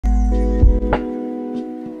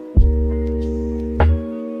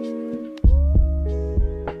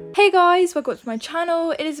Hey guys, welcome to my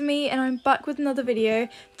channel. It is me and I'm back with another video.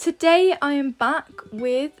 Today I am back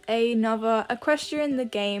with another Equestrian the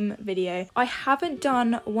Game video. I haven't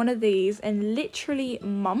done one of these in literally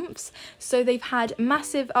months, so they've had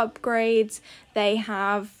massive upgrades. They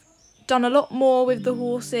have done a lot more with the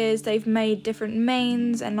horses. They've made different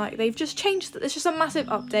manes and like they've just changed. It's just a massive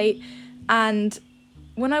update. And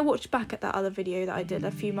when I watched back at that other video that I did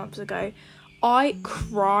a few months ago, I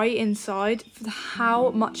cry inside for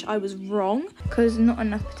how much I was wrong because not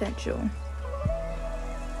enough potential.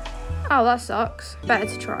 Oh, that sucks. Better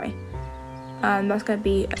to try. That's going to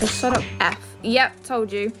be a sod up F. Yep,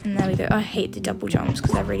 told you. And there we go. I hate the double jumps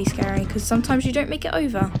because they're really scary because sometimes you don't make it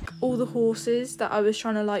over. All the horses that I was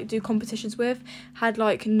trying to like do competitions with had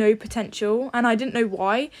like no potential and I didn't know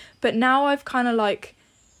why. But now I've kind of like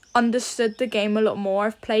understood the game a lot more.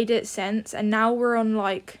 I've played it since and now we're on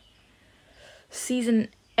like season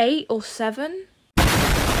 8 or 7.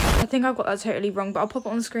 I think I've got that totally wrong, but I'll pop it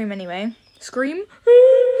on the screen anyway. Scream.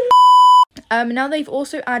 Now they've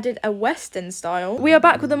also added a Western style. We are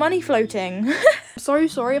back with the money floating. So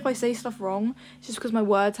sorry if I say stuff wrong. It's just because my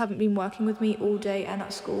words haven't been working with me all day and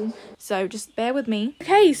at school. So just bear with me.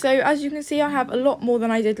 Okay, so as you can see, I have a lot more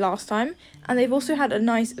than I did last time. And they've also had a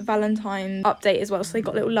nice Valentine update as well. So they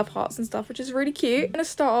got little love hearts and stuff, which is really cute. I'm going to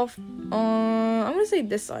start off on, I'm going to say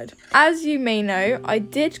this side. As you may know, I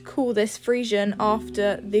did call this Frisian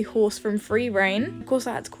after the horse from Free Rein. Of course,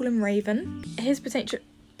 I had to call him Raven. His potential.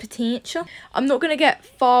 I'm not going to get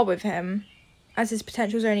far with him as his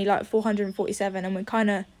potential is only like 447 and we're kind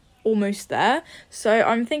of almost there. So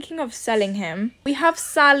I'm thinking of selling him. We have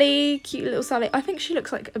Sally, cute little Sally. I think she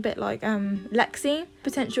looks like a bit like Lexi.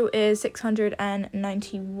 Potential is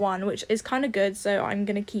 691, which is kind of good, so I'm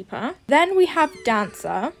going to keep her. Then we have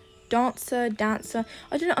Dancer. Dancer.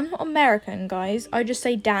 I don't know, I'm not American, guys. I just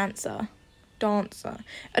say Dancer.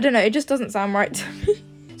 I don't know, it just doesn't sound right to me.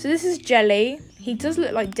 So this is Jelly. He does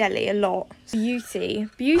look like Deli a lot. Beauty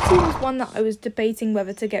was one that I was debating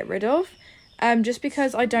whether to get rid of. Just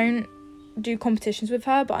because I don't do competitions with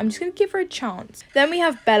her, but I'm just going to give her a chance. Then we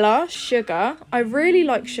have Bella, Sugar. I really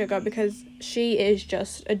like Sugar because she is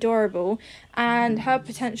just adorable. And her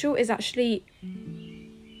potential is actually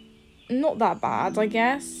not that bad, I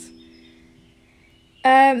guess.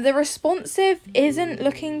 The responsive isn't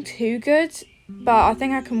looking too good, but I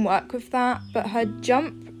think I can work with that. But her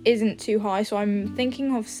jump isn't too high, so I'm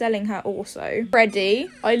thinking of selling her also. Freddy,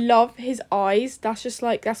 I love his eyes. That's just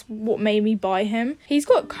like, that's what made me buy him. He's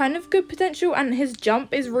got kind of good potential and his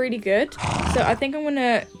jump is really good. So I think I'm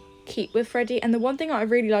gonna keep with Freddy. And the one thing I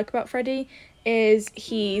really like about Freddy is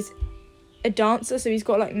he's a dancer, so he's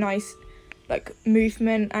got like nice like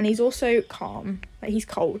movement and he's also calm. Like he's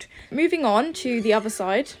cold. Moving on to the other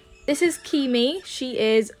side. This is Kimi. She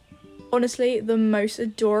is honestly the most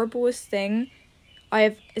adorablest thing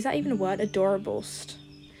is that even a word? Adorablest.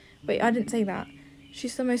 Wait, I didn't say that.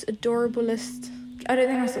 She's the most adorablest. I don't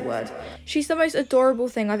think that's the word. She's the most adorable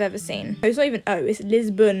thing I've ever seen. It's not even O, it's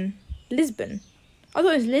Lisbon. Lisbon. I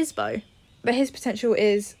thought it was Lisbo. But his potential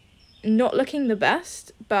is not looking the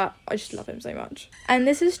best, but I just love him so much. And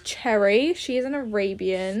this is Cherry. She is an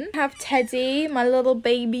Arabian. I have Teddy, my little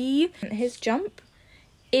baby. His jump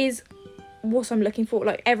is what I'm looking for.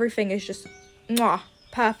 Like everything is just mwah.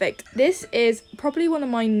 Perfect. This is probably one of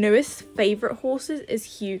my newest favourite horses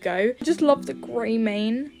is Hugo. I just love the grey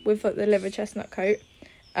mane with like the liver chestnut coat.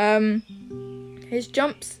 His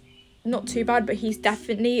jump's not too bad, but he's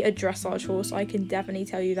definitely a dressage horse. I can definitely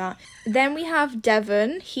tell you that. Then we have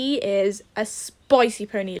Devon. He is a spicy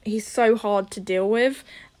pony. He's so hard to deal with.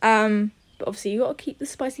 But obviously you got to keep the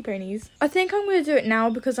spicy ponies. I think I'm going to do it now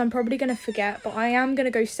because I'm probably going to forget, but I am going to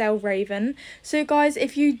go sell Raven. So guys,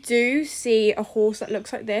 if you do see a horse that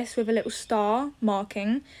looks like this with a little star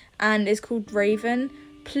marking and is called Raven,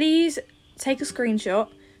 please take a screenshot,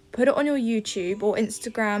 put it on your YouTube or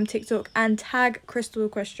Instagram, TikTok and tag Crystal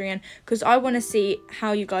Equestrian because I want to see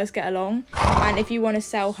how you guys get along. And if you want to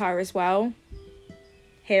sell her as well,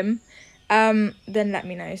 him, then let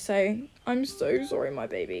me know. So I'm so sorry, my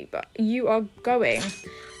baby, but you are going.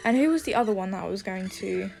 And who was the other one that I was going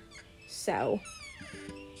to sell?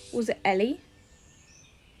 Was it Ellie?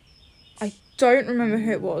 I don't remember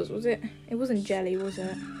who it was. Was it? It wasn't Jelly, was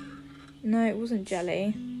it? No, it wasn't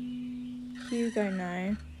Jelly. Hugo,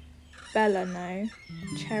 no. Bella, no.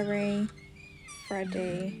 Cherry,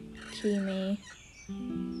 Freddy, Kimi.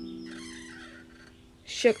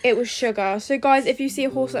 It was Sugar. So guys, if you see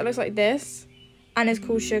a horse that looks like this and it's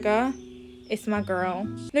called Sugar, it's my girl.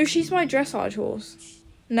 No, she's my dressage horse.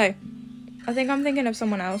 No, I think I'm thinking of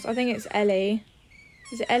someone else. I think it's Ellie.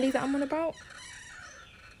 Is it Ellie that I'm on about?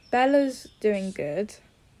 Bella's doing good.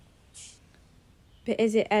 But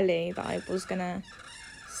is it Ellie that I was gonna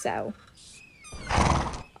sell?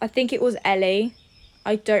 I think it was Ellie.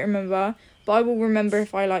 I don't remember. But I will remember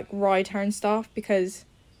if I like ride her and stuff, because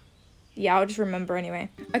yeah, I'll just remember anyway.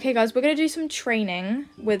 Okay guys, we're gonna do some training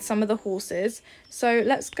with some of the horses. So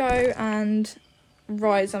let's go and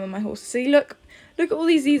ride some of my horses. See, look at all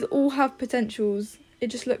these all have potentials. It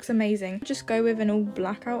just looks amazing. Just go with an all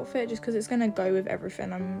black outfit just because it's gonna go with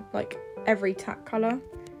everything. I'm like every tack colour.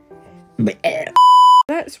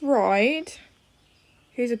 Let's ride.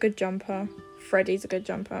 Who's a good jumper? Freddy's a good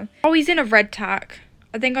jumper. Oh, he's in a red tack.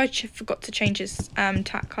 I think I forgot to change his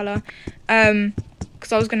tack colour.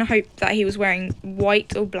 Because I was going to hope that he was wearing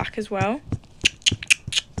white or black as well.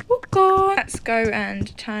 Oh god. Let's go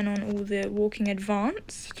and turn on all the walking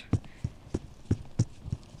advanced.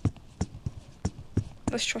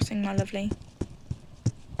 That's trotting, my lovely.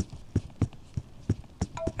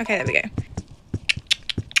 Okay, there we go.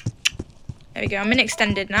 There we go. I'm in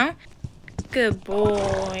extended now. Good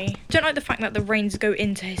boy. Don't like the fact that the reins go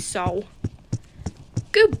into his soul.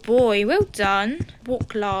 Good boy, well done.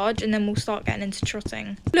 Walk large and then we'll start getting into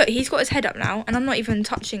trotting. Look, he's got his head up now and I'm not even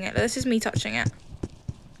touching it. This is me touching it.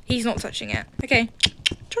 He's not touching it. Okay,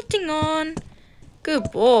 trotting on.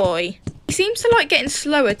 Good boy. He seems to like getting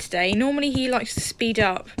slower today. Normally he likes to speed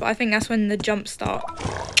up, but I think that's when the jumps start.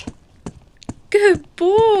 Good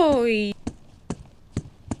boy.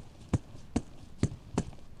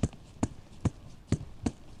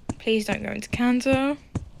 Please don't go into canter.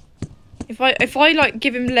 If I like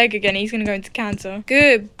give him leg again, he's gonna go into canter.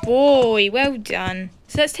 Good boy, well done.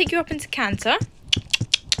 So let's take you up into canter.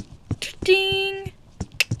 Ding.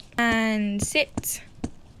 And sit.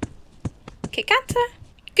 Kick canter.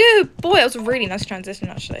 Good boy. That was a really nice transition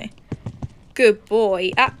actually. Good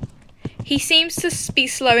boy. He seems to be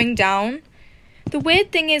slowing down. The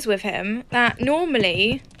weird thing is with him that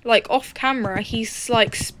normally, like off camera, he's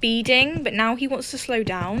like speeding, but now he wants to slow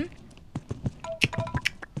down.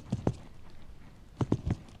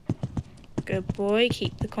 Good boy,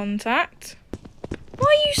 keep the contact. Why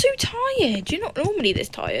are you so tired? You're not normally this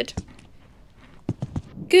tired.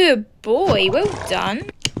 Good boy, well done.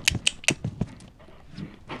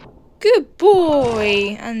 Good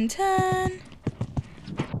boy, and turn.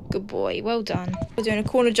 Good boy, well done. We're doing a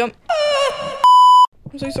corner jump. Ah!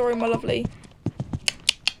 I'm so sorry, my lovely.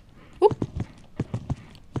 Whoop.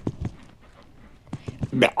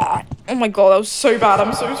 Oh my god, that was so bad.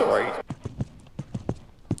 I'm so sorry.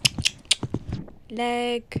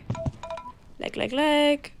 Leg. Leg, leg,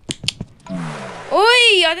 leg. Oi!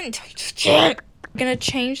 I didn't touch it. I'm gonna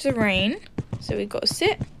change the rein. So we've got to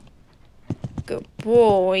sit. Good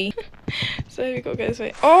boy. So we got to go this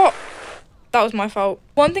way. Oh! That was my fault.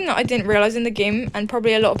 One thing that I didn't realise in the game, and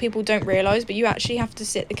probably a lot of people don't realise, but you actually have to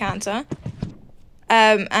sit the canter.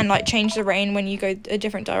 And like change the rein when you go a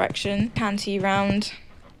different direction. Canter you round.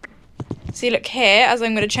 See, look here, as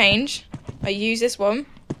I'm going to change, I use this one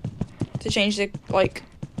to change the, like,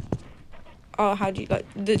 oh, how do you, like,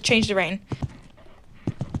 change the rein.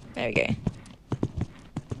 There we go.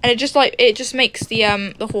 And it just, like, it just makes the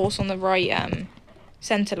horse on the right,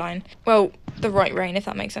 centre line. Well, the right rein, if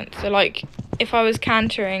that makes sense. So, like, if I was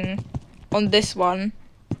cantering on this one,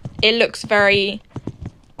 it looks very...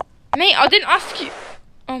 Mate, I didn't ask you...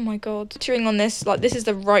 Oh my god. Cantering on this, like, this is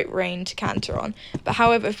the right rein to canter on. But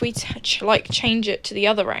however, if we, change it to the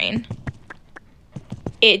other rein,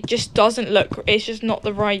 it just doesn't look... It's just not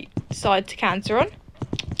the right side to canter on.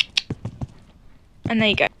 And there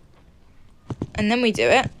you go. And then we do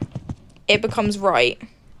it. It becomes right.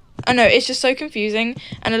 I know, it's just so confusing.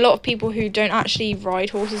 And a lot of people who don't actually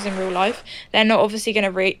ride horses in real life, they're not obviously going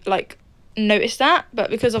to, notice that. But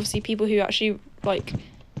because obviously people who actually,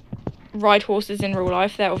 ride horses in real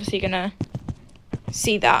life, they're obviously gonna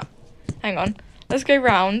see that. Hang on, let's go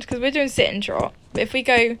round because we're doing sit and trot, but if we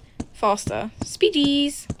go faster,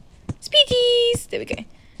 speedies, there we go. And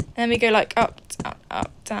then we go like up, down,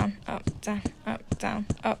 up, down, up, down, up, down,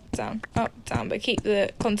 up, down, up, down, but keep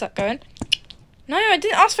the contact going. No, I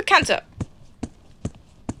didn't ask for canter.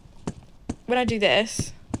 When I do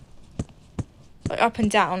this, like up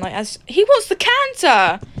and down, like as he wants the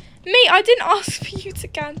canter. Me, I didn't ask for you to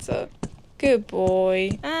canter. Good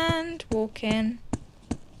boy. And walking.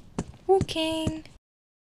 Walking.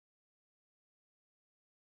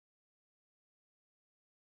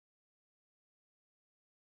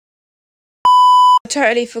 I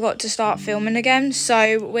totally forgot to start filming again,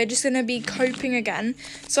 so we're just going to be coping again.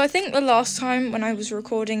 So I think the last time when I was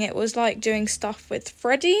recording it was like doing stuff with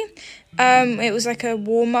Freddy. It was like a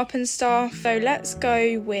warm-up and stuff. So let's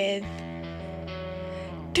go with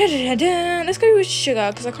Let's go with Sugar,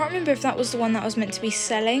 because I can't remember if that was the one that was meant to be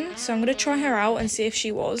selling. So I'm going to try her out and see if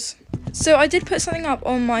she was. So I did put something up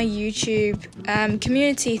on my YouTube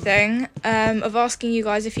community thing of asking you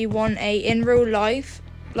guys if you want a in real life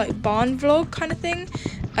like barn vlog kind of thing.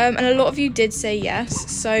 And a lot of you did say yes.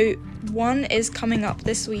 So one is coming up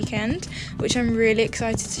this weekend, which I'm really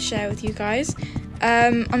excited to share with you guys.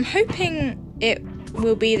 I'm hoping it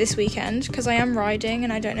will be this weekend because I am riding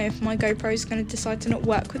and I don't know if my GoPro is going to decide to not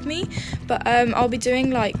work with me, but I'll be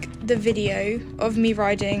doing like the video of me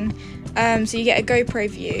riding, so you get a GoPro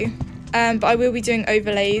view, but I will be doing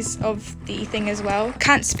overlays of the thing as well.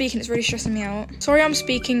 Can't speak and it's really stressing me out. Sorry I'm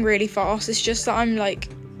speaking really fast, it's just that I'm like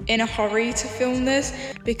in a hurry to film this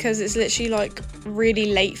because it's literally like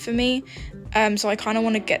really late for me. So I kind of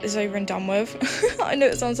want to get this over and done with. I know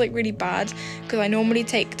it sounds like really bad because I normally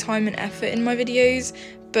take time and effort in my videos,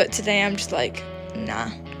 but today I'm just like, nah,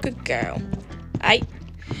 good girl. Hey,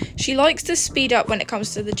 she likes to speed up when it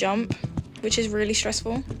comes to the jump, which is really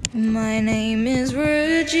stressful. My name is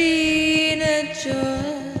Regina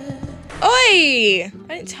Joy. Oi!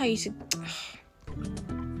 I didn't tell you to.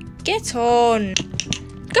 Get on.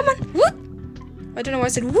 Come on. Whoop. I don't know why I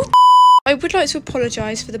said whoop. I would like to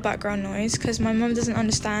apologise for the background noise because my mum doesn't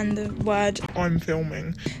understand the word I'm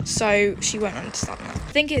filming, so she won't understand that.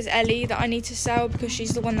 I think it's Ellie that I need to sell because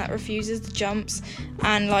she's the one that refuses the jumps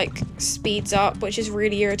and like speeds up, which is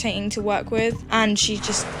really irritating to work with. And she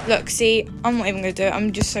just, look, see, I'm not even going to do it.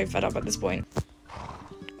 I'm just so fed up at this point.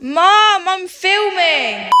 Mum, I'm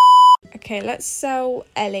filming! Okay, let's sell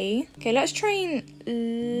Ellie. Okay, let's train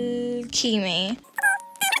Kimi.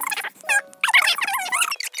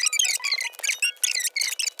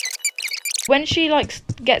 When she like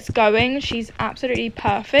gets going, she's absolutely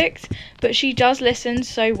perfect, but she does listen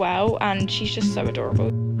so well and she's just so adorable.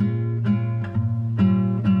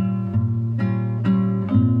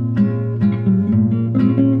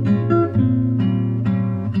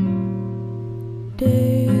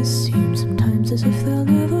 Days seem sometimes as if they'll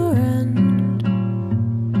never end.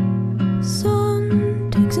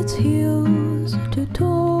 Sun takes its heels to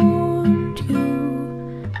taunt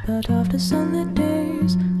you, but after sunlit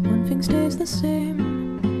days one thing stays the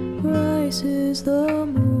same, rises the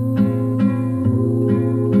moon.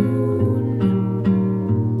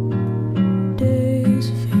 Days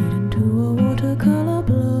fade into a watercolor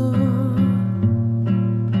blur.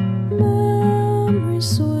 Memories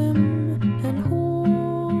swim and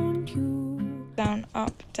haunt you. Down,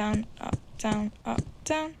 up, down, up, down, up,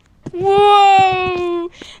 down. Whoa!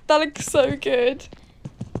 That looks so good.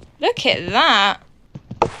 Look at that.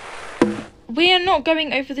 We are not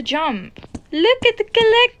going over the jump. Look at the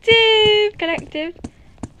collective.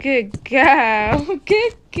 Good girl.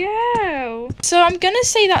 Good girl. So I'm going to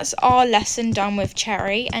say that's our lesson done with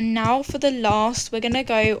Cherry. And now for the last, we're going to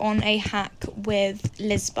go on a hack with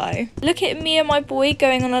Lisbo. Look at me and my boy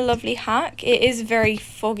going on a lovely hack. It is very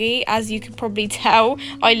foggy, as you could probably tell.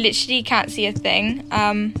 I literally can't see a thing.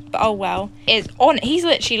 But oh well. It's on. He's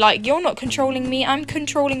literally like, you're not controlling me. I'm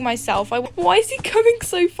controlling myself. Why is he coming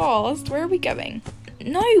so fast? Where are we going?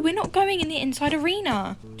 No, we're not going in the inside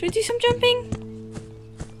arena. Do we do some jumping?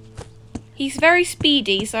 He's very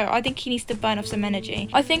speedy, so I think he needs to burn off some energy.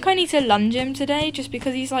 I think I need to lunge him today just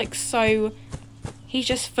because he's like so... He's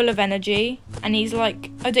just full of energy and he's like...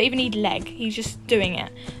 I don't even need leg. He's just doing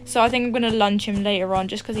it. So I think I'm going to lunge him later on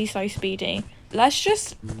just because he's so speedy. Let's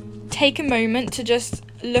just take a moment to just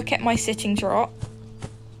look at my sitting trot.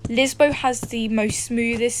 Lisbo has the most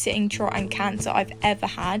smoothest sitting trot and canter I've ever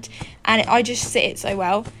had. And I just sit it so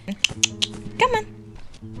well. Come on.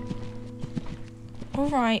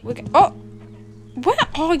 Alright, we're going... Oh! Where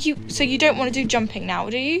are you? So you don't want to do jumping now,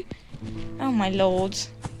 do you? Oh my lord.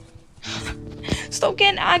 Stop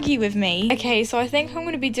getting aggy with me. Okay, so I think I'm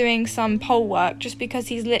going to be doing some pole work just because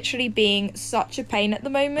he's literally being such a pain at the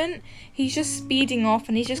moment. He's just speeding off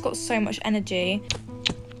and he's just got so much energy.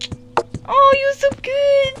 Oh, you're so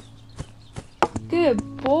good.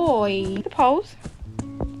 Good boy. The poles.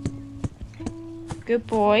 Good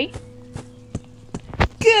boy.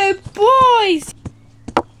 Good boys.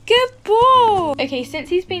 Good boy! Okay, since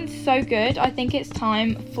he's been so good, I think it's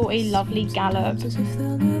time for a lovely gallop. As if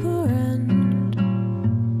they'll never end.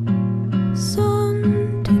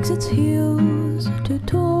 Sun takes its heels to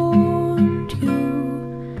taunt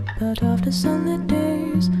you, but after sunlit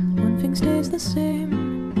days, one thing stays the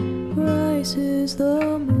same, rises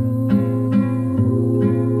the moon.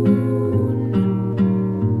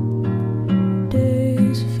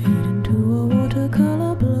 Days fade into a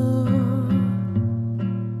watercolor blur.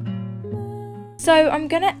 So I'm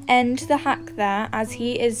gonna end the hack there as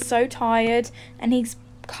he is so tired and he's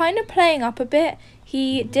kind of playing up a bit.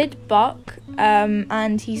 He did buck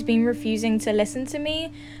and he's been refusing to listen to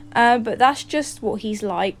me, but that's just what he's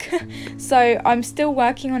like. So I'm still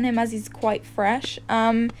working on him as he's quite fresh.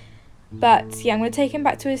 But yeah, I'm going to take him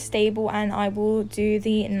back to his stable and I will do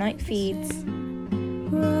the night feeds.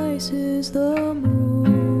 Rises the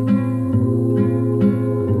moon,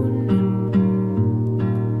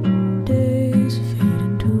 days fade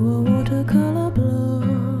into a watercolor blur.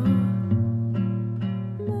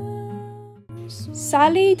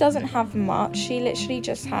 Sally doesn't have much. She literally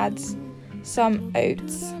just had some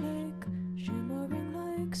oats. Shimmering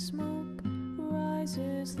like smoke,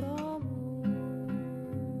 rises the moon.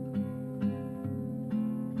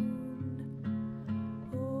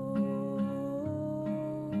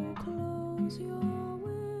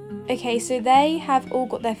 Okay, so they have all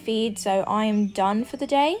got their feed, so I am done for the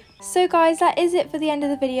day. So guys, that is it for the end of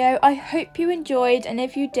the video. I hope you enjoyed, and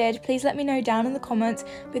if you did, please let me know down in the comments,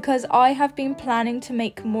 because I have been planning to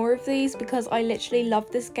make more of these because I literally love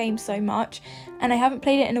this game so much and I haven't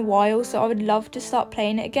played it in a while, so I would love to start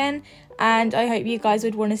playing it again, and I hope you guys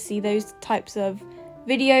would want to see those types of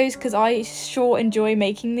videos because I sure enjoy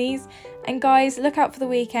making these. And guys, look out for the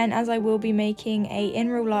weekend as I will be making a in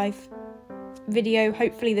real life video,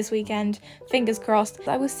 hopefully this weekend, fingers crossed.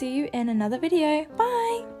 I will see you in another video.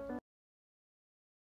 Bye.